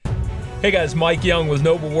Hey guys, Mike Young with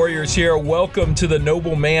Noble Warriors here. Welcome to the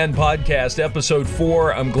Noble Man Podcast, episode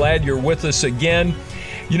 4. I'm glad you're with us again.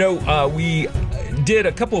 You know, we did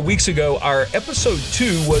a couple of weeks ago, our episode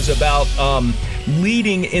 2 was about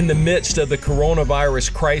leading in the midst of the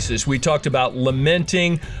coronavirus crisis. We talked about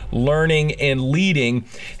lamenting, learning, and leading.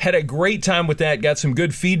 Had a great time with that, got some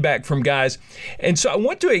good feedback from guys. And so I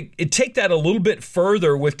want to take that a little bit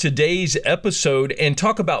further with today's episode and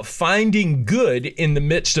talk about finding good in the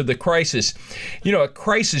midst of the crisis. You know, a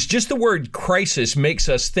crisis, just the word crisis makes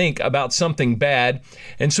us think about something bad.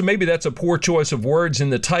 And so maybe that's a poor choice of words in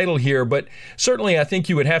the title here, but certainly I think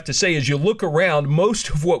you would have to say as you look around, most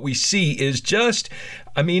of what we see is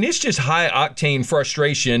it's just high octane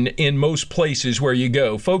frustration in most places where you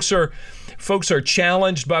go. Folks are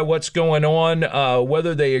challenged by what's going on,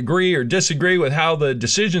 whether they agree or disagree with how the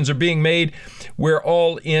decisions are being made. We're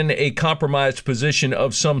all in a compromised position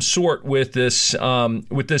of some sort with this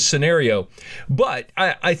scenario. But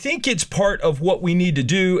I think it's part of what we need to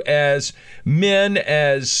do as men,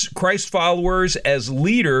 as Christ followers, as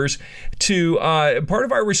leaders. Part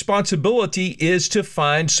of our responsibility is to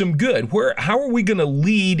find some good. How are we going to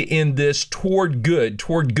lead in this toward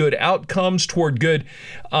good outcomes, toward good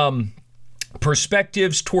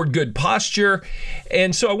perspectives, toward good posture?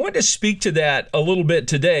 And so I want to speak to that a little bit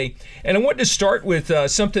today. And I want to start with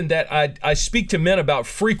something that I speak to men about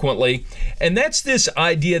frequently, and that's this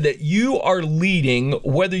idea that you are leading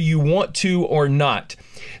whether you want to or not.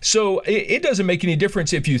 So it doesn't make any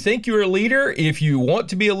difference if you think you're a leader, if you want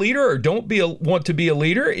to be a leader or want to be a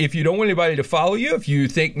leader, if you don't want anybody to follow you, if you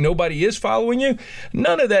think nobody is following you.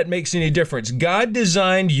 None of that makes any difference. God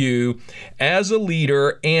designed you as a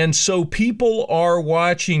leader, and so people are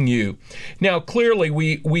watching you. Now, clearly,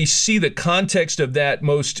 we see the context of that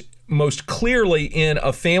most clearly in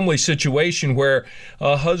a family situation where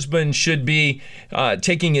a husband should be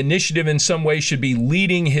taking initiative in some way, should be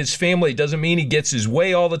leading his family. It doesn't mean he gets his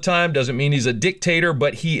way all the time, doesn't mean he's a dictator,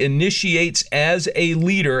 but he initiates as a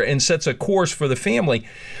leader and sets a course for the family.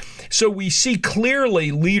 So we see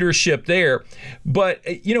clearly leadership there.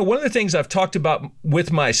 But, you know, one of the things I've talked about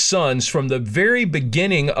with my sons from the very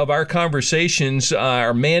beginning of our conversations,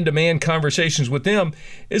 our man-to-man conversations with them,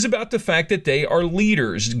 is about the fact that they are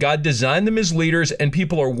leaders. God designed them as leaders, and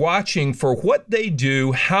people are watching for what they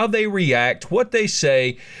do, how they react, what they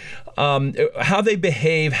say, how they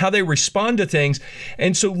behave, how they respond to things.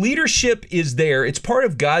 And so leadership is there. It's part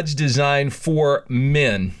of God's design for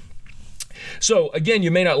men. So again, you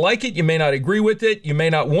may not like it, you may not agree with it, you may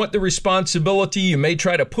not want the responsibility, you may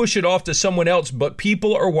try to push it off to someone else, but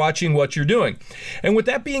people are watching what you're doing. And with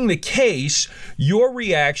that being the case, your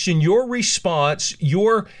reaction, your response,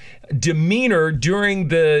 your demeanor during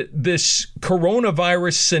this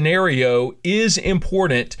coronavirus scenario is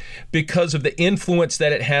important because of the influence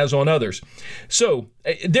that it has on others. So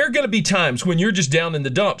there are going to be times when you're just down in the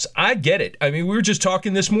dumps. I get it. I mean, we were just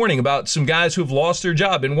talking this morning about some guys who've lost their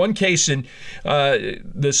job. In one case, in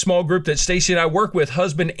the small group that Stacy and I work with,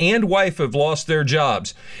 husband and wife have lost their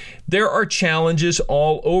jobs. There are challenges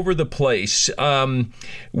all over the place.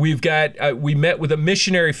 We met with a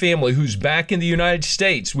missionary family who's back in the United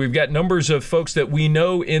States. We've got numbers of folks that we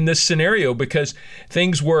know in this scenario because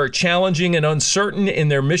things were challenging and uncertain in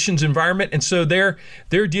their missions environment. And so they're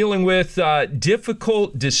dealing with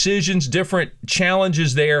difficult decisions, different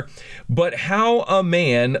challenges there. But how a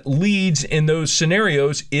man leads in those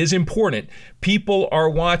scenarios is important. People are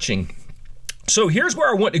watching. So here's where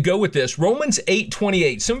I want to go with this. Romans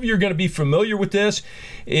 8:28. Some of you are going to be familiar with this.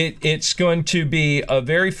 It's going to be a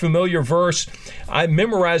very familiar verse. I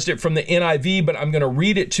memorized it from the NIV, but I'm going to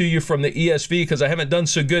read it to you from the ESV because I haven't done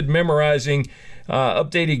so good memorizing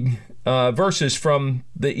updating verses from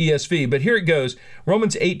the ESV. But here it goes.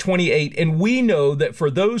 Romans 8:28. And we know that for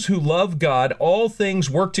those who love God, all things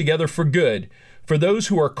work together for good, for those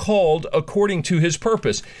who are called according to his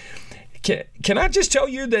purpose. Can I just tell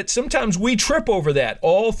you that sometimes we trip over that?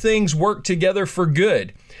 All things work together for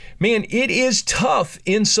good. Man, it is tough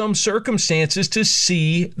in some circumstances to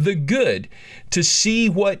see the good, to see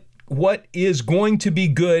what is going to be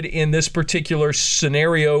good in this particular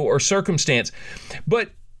scenario or circumstance.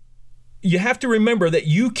 But you have to remember that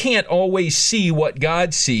you can't always see what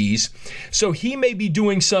God sees. So he may be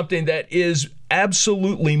doing something that is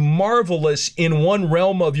absolutely marvelous in one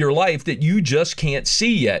realm of your life that you just can't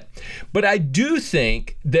see yet. But I do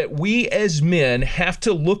think that we as men have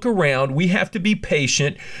to look around. We have to be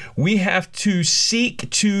patient. We have to seek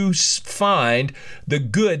to find the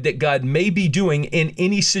good that God may be doing in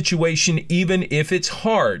any situation, even if it's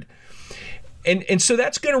hard. And so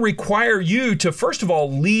that's going to require you to, first of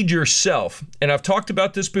all, lead yourself. And I've talked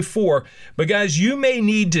about this before, but guys, you may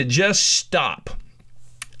need to just stop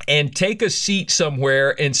and take a seat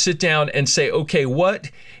somewhere and sit down and say, okay, what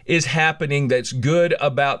is happening that's good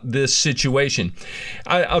about this situation?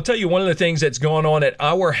 I'll tell you one of the things that's going on at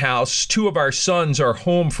our house. 2 of our sons are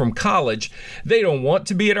home from college. They don't want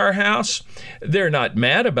to be at our house. They're not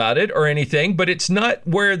mad about it or anything, but it's not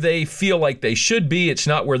where they feel like they should be. It's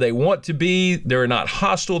not where they want to be. They're not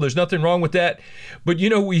hostile. There's nothing wrong with that. But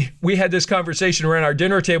we had this conversation around our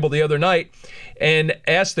dinner table the other night and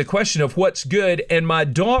asked the question of what's good. And my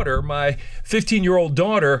daughter, my 15-year-old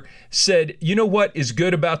daughter, said, you know what is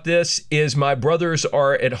good about this is my brothers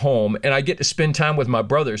are at home and I get to spend time with my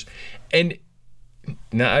brothers. And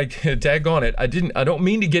now I tag on it. I don't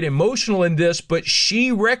mean to get emotional in this, but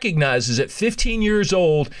she recognizes at 15 years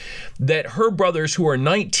old that her brothers, who are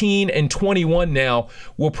 19 and 21 now,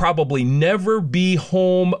 will probably never be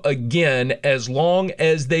home again as long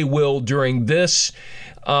as they will during this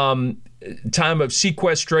time of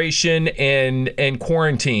sequestration and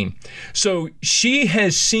quarantine. So she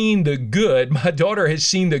has seen the good. My daughter has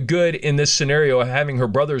seen the good in this scenario of having her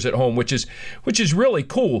brothers at home, which is really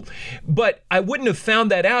cool. But I wouldn't have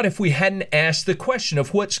found that out if we hadn't asked the question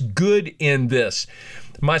of what's good in this.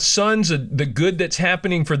 My sons, the good that's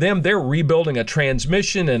happening for them, they're rebuilding a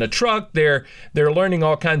transmission and a truck. They're learning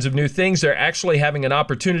all kinds of new things. They're actually having an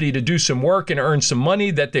opportunity to do some work and earn some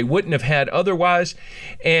money that they wouldn't have had otherwise.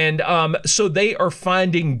 And so they are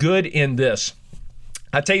finding good in this.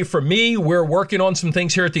 I tell you, for me, we're working on some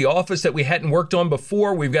things here at the office that we hadn't worked on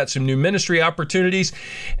before. We've got some new ministry opportunities,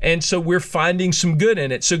 and so we're finding some good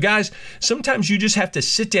in it. So guys, sometimes you just have to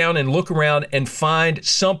sit down and look around and find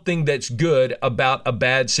something that's good about a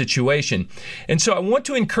bad situation. And so I want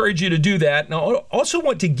to encourage you to do that, and I also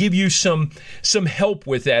want to give you some help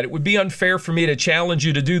with that. It would be unfair for me to challenge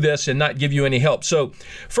you to do this and not give you any help. So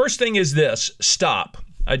first thing is this: stop.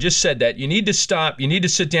 I just said that. You need to stop. You need to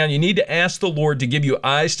sit down. You need to ask the Lord to give you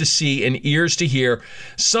eyes to see and ears to hear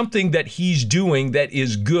something that He's doing that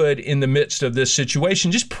is good in the midst of this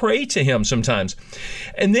situation. Just pray to Him sometimes.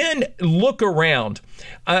 And then look around.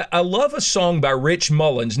 I love a song by Rich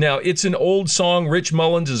Mullins. Now, it's an old song. Rich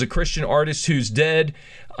Mullins is a Christian artist who's dead.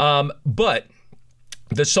 But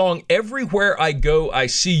the song "Everywhere I Go, I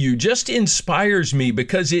See You" just inspires me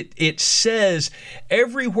because it says,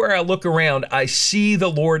 everywhere I look around, I see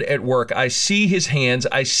the Lord at work. I see His hands.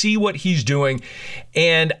 I see what He's doing.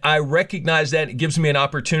 And I recognize that. It gives me an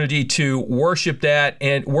opportunity to worship that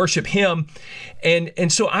and worship Him.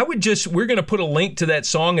 And so we're going to put a link to that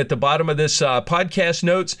song at the bottom of this podcast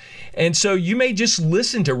notes. And so you may just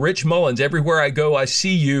listen to Rich Mullins, "Everywhere I Go, I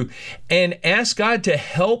See You," and ask God to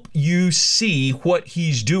help you see what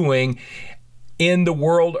He's doing in the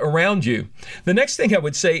world around you. The next thing I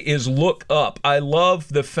would say is look up. I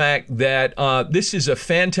love the fact that this is a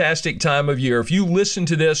fantastic time of year. If you listen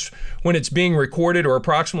to this when it's being recorded or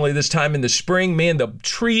approximately this time in the spring, man, the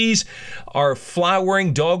trees are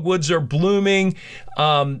flowering, dogwoods are blooming,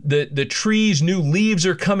 the trees, new leaves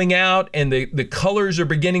are coming out, and the colors are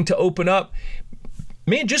beginning to open up.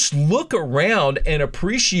 Man, just look around and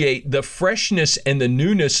appreciate the freshness and the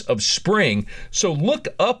newness of spring. So look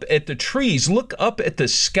up at the trees, look up at the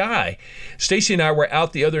sky. Stacy and I were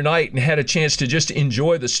out the other night and had a chance to just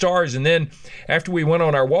enjoy the stars. And then after we went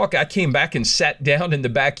on our walk, I came back and sat down in the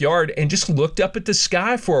backyard and just looked up at the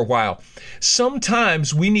sky for a while.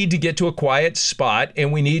 Sometimes we need to get to a quiet spot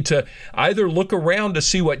and we need to either look around to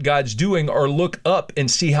see what God's doing or look up and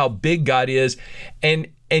see how big God is, and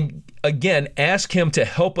again, ask Him to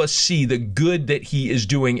help us see the good that He is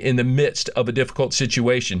doing in the midst of a difficult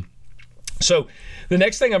situation. So the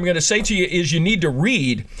next thing I'm going to say to you is you need to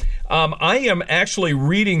read. I am actually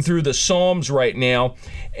reading through the Psalms right now,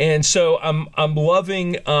 and so I'm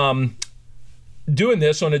loving doing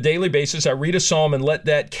this on a daily basis. I read a psalm and let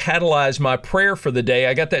that catalyze my prayer for the day.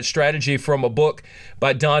 I got that strategy from a book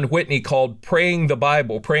by Don Whitney called Praying the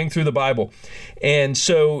Bible, Praying Through the Bible. And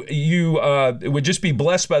so you would just be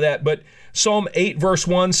blessed by that. But Psalm 8 verse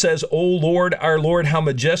 1 says, "O Lord, our Lord, how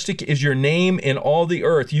majestic is your name in all the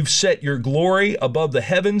earth. You've set your glory above the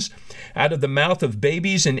heavens. Out of the mouth of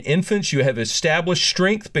babies and infants you have established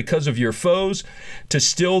strength because of your foes, to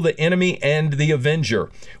still the enemy and the avenger.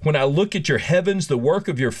 When I look at your heavens, the work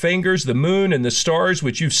of your fingers, the moon and the stars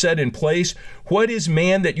which you've set in place, what is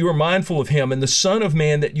man that you are mindful of him, and the son of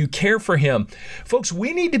man that you care for him?" Folks,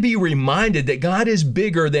 we need to be reminded that God is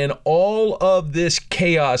bigger than all of this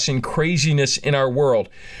chaos and craziness craziness in our world.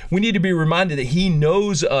 We need to be reminded that He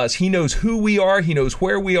knows us. He knows who we are. He knows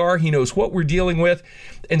where we are. He knows what we're dealing with.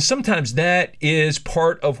 And sometimes that is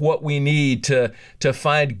part of what we need to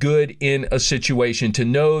find good in a situation, to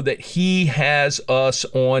know that He has us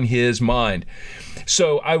on His mind.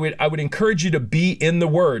 So I would encourage you to be in the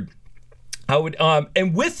Word.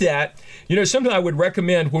 And with that, something I would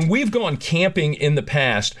recommend when we've gone camping in the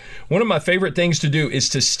past, one of my favorite things to do is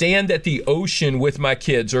to stand at the ocean with my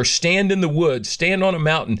kids, or stand in the woods, stand on a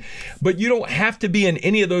mountain. But you don't have to be in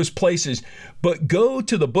any of those places, but go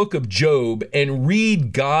to the book of Job and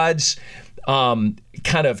read God's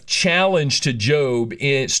kind of challenge to Job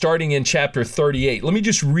starting in chapter 38. Let me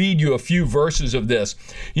just read you a few verses of this.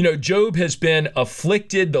 Job has been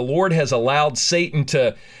afflicted. The Lord has allowed Satan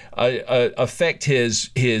to affect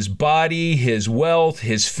his body, his wealth,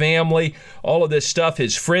 his family, all of this stuff.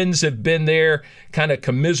 His friends have been there kind of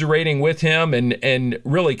commiserating with him and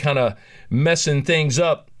really kind of messing things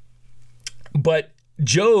up. But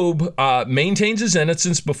Job maintains his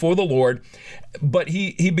innocence before the Lord, but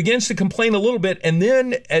he begins to complain a little bit. And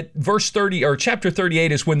then at verse 30 or chapter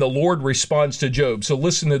 38 is when the Lord responds to Job. So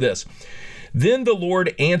listen to this. Then the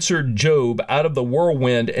Lord answered Job out of the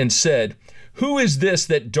whirlwind and said, "Who is this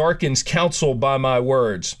that darkens counsel by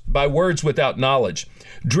words without knowledge?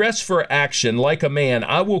 Dress for action like a man.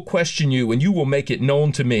 I will question you, and you will make it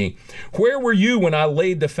known to me. Where were you when I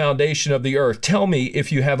laid the foundation of the earth? Tell me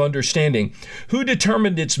if you have understanding. Who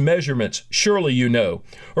determined its measurements? Surely you know.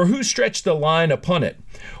 Or who stretched the line upon it?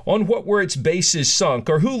 On what were its bases sunk?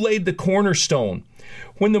 Or who laid the cornerstone?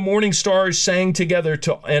 When the morning stars sang together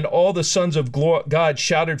and all the sons of God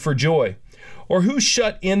shouted for joy? Or who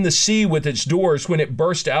shut in the sea with its doors when it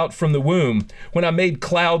burst out from the womb, when I made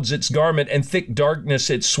clouds its garment and thick darkness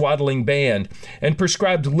its swaddling band, and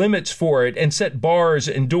prescribed limits for it, and set bars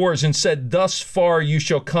and doors, and said, Thus far you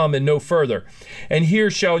shall come and no further, and here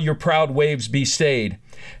shall your proud waves be stayed?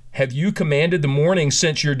 Have you commanded the morning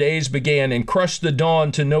since your days began, and crushed the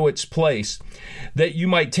dawn to know its place, that you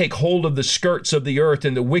might take hold of the skirts of the earth,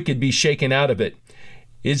 and the wicked be shaken out of it?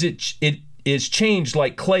 It is changed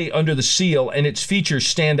like clay under the seal, and its features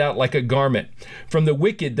stand out like a garment. From the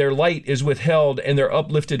wicked their light is withheld, and their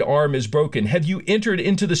uplifted arm is broken. Have you entered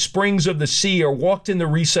into the springs of the sea, or walked in the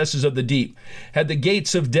recesses of the deep? Had the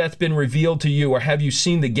gates of death been revealed to you, or have you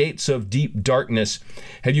seen the gates of deep darkness?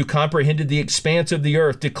 Have you comprehended the expanse of the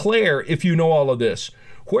earth? Declare if you know all of this.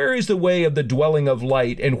 Where is the way of the dwelling of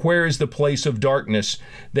light, and where is the place of darkness,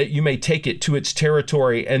 that you may take it to its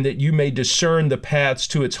territory, and that you may discern the paths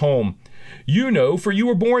to its home? You know, for you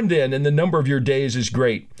were born then, and the number of your days is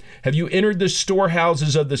great. Have you entered the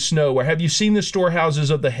storehouses of the snow, or have you seen the storehouses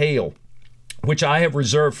of the hail, which I have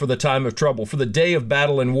reserved for the time of trouble, for the day of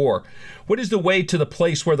battle and war? What is the way to the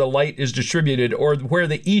place where the light is distributed, or where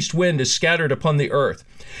the east wind is scattered upon the earth?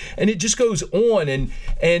 And it just goes on.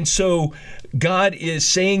 And so God is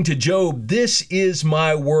saying to Job, this is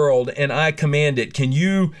my world, and I command it. Can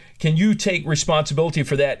you take responsibility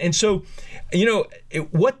for that? And so,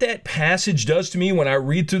 what that passage does to me when I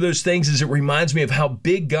read through those things is it reminds me of how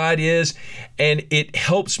big God is, and it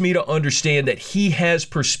helps me to understand that He has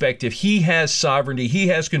perspective, He has sovereignty, He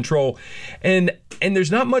has control, and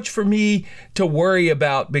there's not much for me to worry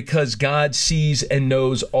about because God sees and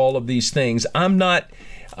knows all of these things.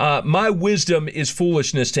 My wisdom is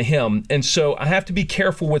foolishness to Him, and so I have to be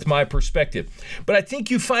careful with my perspective. But I think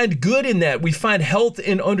you find good in that. We find health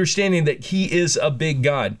in understanding that He is a big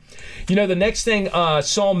God. The next thing,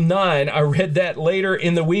 Psalm 9, I read that later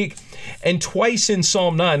in the week, and twice in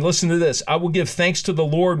Psalm 9, listen to this. I will give thanks to the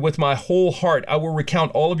Lord with my whole heart. I will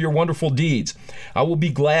recount all of your wonderful deeds. I will be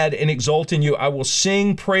glad and exult in you. I will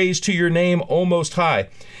sing praise to your name, O Most High.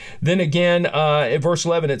 Then again, in verse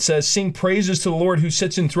 11, it says, sing praises to the Lord who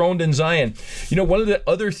sits enthroned in Zion. One of the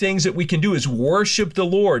other things that we can do is worship the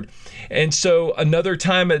Lord. And so another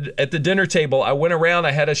time at the dinner table, I went around,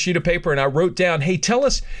 I had a sheet of paper, and I wrote down, hey,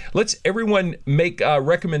 let's everyone make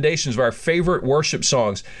recommendations of our favorite worship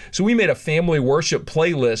songs. So we made a family worship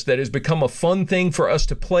playlist that has become a fun thing for us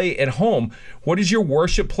to play at home. What is your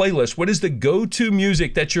worship playlist? What is the go-to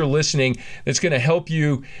music that you're listening that's going to help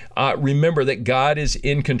you remember that God is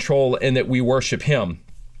in control and that we worship Him?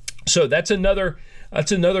 So that's another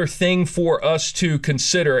thing for us to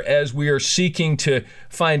consider as we are seeking to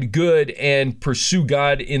find good and pursue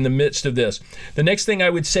God in the midst of this. The next thing I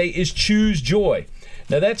would say is choose joy.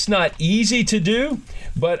 Now, that's not easy to do,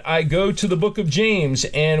 but I go to the book of James,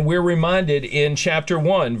 and we're reminded in chapter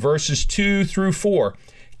 1, verses 2 through 4,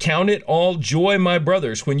 count it all joy, my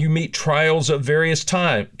brothers, when you meet trials of various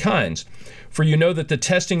kinds. For you know that the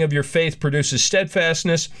testing of your faith produces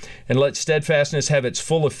steadfastness, and let steadfastness have its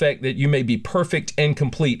full effect, that you may be perfect and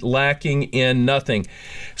complete, lacking in nothing.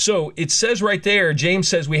 So it says right there, James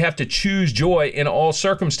says we have to choose joy in all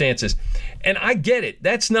circumstances. And I get it.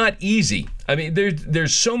 That's not easy. I mean,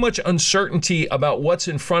 there's so much uncertainty about what's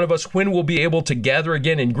in front of us, when we'll be able to gather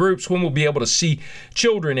again in groups, when we'll be able to see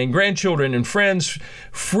children and grandchildren and friends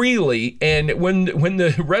freely, and when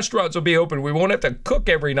the restaurants will be open, we won't have to cook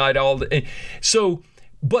every night all day. So,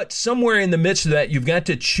 but somewhere in the midst of that, you've got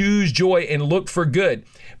to choose joy and look for good.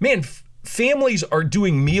 Man, families are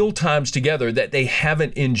doing meal times together that they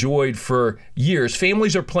haven't enjoyed for years.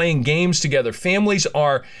 Families are playing games together. Families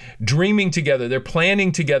are dreaming together. They're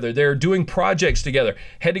planning together. They're doing projects together.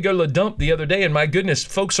 Had to go to the dump the other day, and my goodness,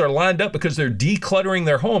 folks are lined up because they're decluttering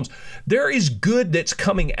their homes. There is good that's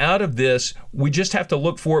coming out of this. We just have to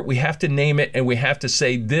look for it. We have to name it, and we have to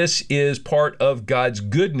say this is part of God's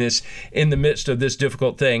goodness in the midst of this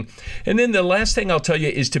difficult thing. And then the last thing I'll tell you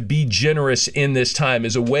is to be generous in this time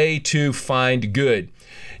as a way to find good.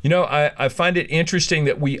 You know, I find it interesting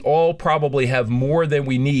that we all probably have more than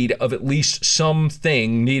we need of at least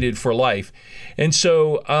something needed for life. And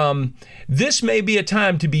so this may be a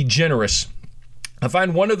time to be generous. I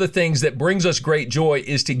find one of the things that brings us great joy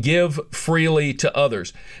is to give freely to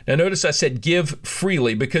others. Now, notice I said give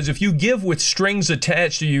freely, because if you give with strings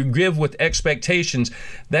attached or you give with expectations,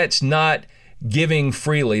 that's not giving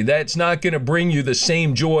freely. That's not going to bring you the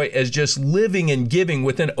same joy as just living and giving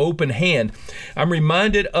with an open hand. I'm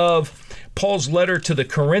reminded of Paul's letter to the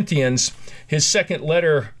Corinthians. His second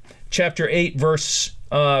letter, chapter 8, verses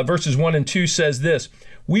 1 and 2 says this: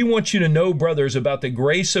 "We want you to know, brothers, about the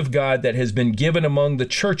grace of God that has been given among the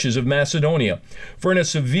churches of Macedonia. For in a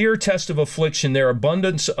severe test of affliction, their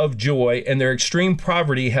abundance of joy and their extreme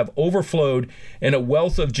poverty have overflowed in a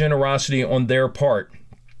wealth of generosity on their part.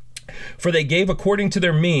 For they gave according to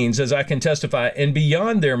their means, as I can testify, and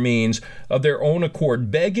beyond their means of their own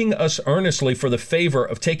accord, begging us earnestly for the favor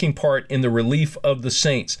of taking part in the relief of the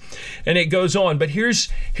saints." And it goes on, but here's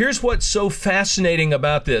what's so fascinating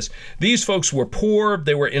about this. These folks were poor,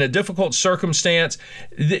 they were in a difficult circumstance,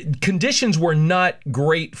 the conditions were not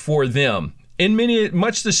great for them. In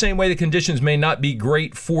much the same way the conditions may not be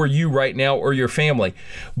great for you right now or your family,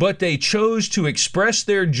 but they chose to express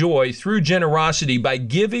their joy through generosity by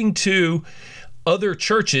giving to other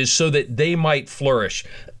churches so that they might flourish.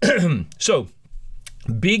 So,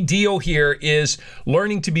 big deal here is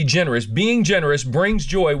learning to be generous. Being generous brings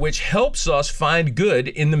joy, which helps us find good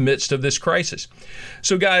in the midst of this crisis.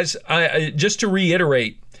 So guys, I just to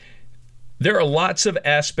reiterate, there are lots of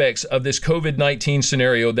aspects of this COVID-19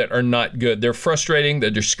 scenario that are not good. They're frustrating, they're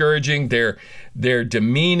discouraging, they're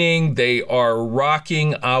demeaning, they are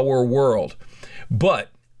rocking our world. But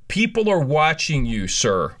people are watching you,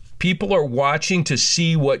 sir. People are watching to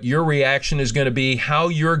see what your reaction is going to be, how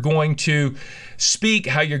you're going to speak,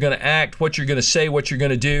 how you're going to act, what you're going to say, what you're going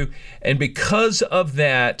to do. And because of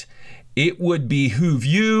that, it would behoove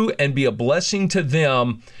you and be a blessing to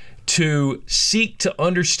them to seek to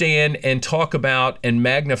understand and talk about and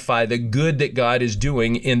magnify the good that God is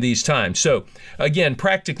doing in these times. So again,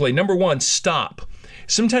 practically, number one, stop.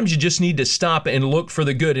 Sometimes you just need to stop and look for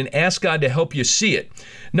the good and ask God to help you see it.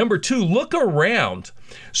 Number two, look around.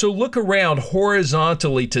 So look around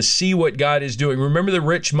horizontally to see what God is doing. Remember the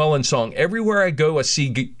Rich Mullins song, "Everywhere I go, I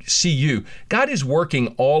see you." God is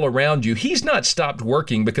working all around you. He's not stopped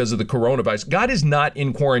working because of the coronavirus. God is not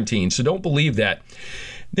in quarantine, so don't believe that.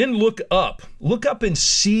 Then look up and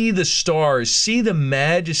see the stars, see the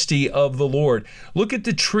majesty of the Lord. Look at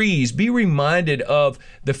the trees. Be reminded of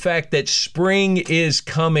the fact that spring is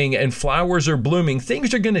coming and flowers are blooming.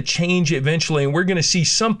 Things are going to change eventually, and we're going to see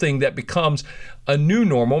something that becomes a new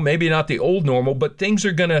normal, maybe not the old normal, but things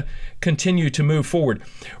are going to continue to move forward.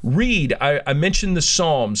 Read. I mentioned the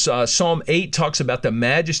Psalms. Psalm 8 talks about the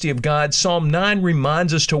majesty of God. Psalm 9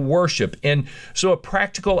 reminds us to worship. And so a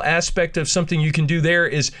practical aspect of something you can do there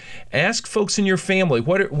is ask folks in your family,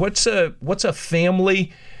 what's a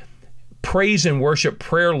family praise and worship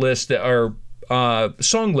prayer list that are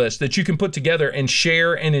song list that you can put together and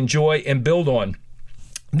share and enjoy and build on.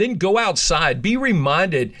 Then go outside. Be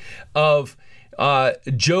reminded of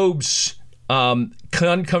Job's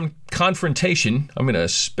confrontation. I'm going to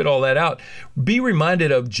spit all that out. Be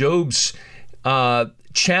reminded of Job's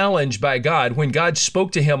challenged by God when God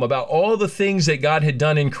spoke to him about all the things that God had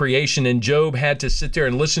done in creation, and Job had to sit there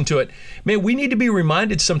and listen to it. Man, we need to be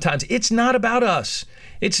reminded sometimes it's not about us.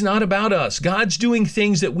 It's not about us. God's doing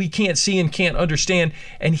things that we can't see and can't understand,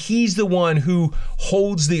 and he's the one who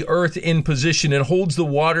holds the earth in position and holds the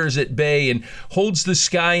waters at bay and holds the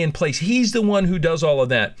sky in place. He's the one who does all of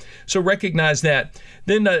that. So recognize that.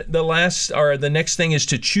 Then the next thing is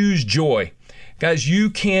to choose joy. Guys, you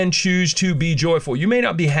can choose to be joyful. You may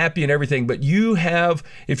not be happy in everything, but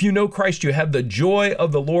if you know Christ, you have the joy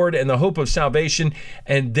of the Lord and the hope of salvation,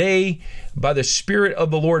 and they, by the Spirit of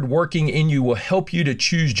the Lord working in you, will help you to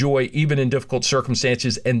choose joy even in difficult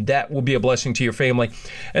circumstances, and that will be a blessing to your family.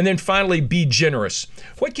 And then finally, be generous.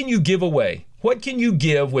 What can you give away? What can you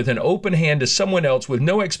give with an open hand to someone else with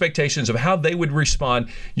no expectations of how they would respond?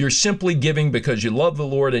 You're simply giving because you love the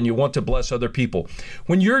Lord and you want to bless other people.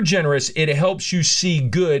 When you're generous, it helps you see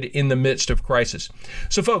good in the midst of crisis.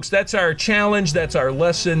 So folks, that's our challenge. That's our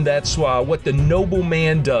lesson. That's what the noble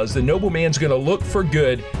man does. The noble man's going to look for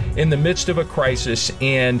good in the midst of a crisis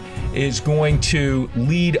and is going to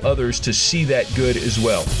lead others to see that good as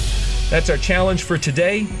well. That's our challenge for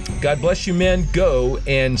today. God bless you, men. Go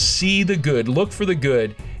and see the good. Look for the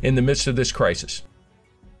good in the midst of this crisis.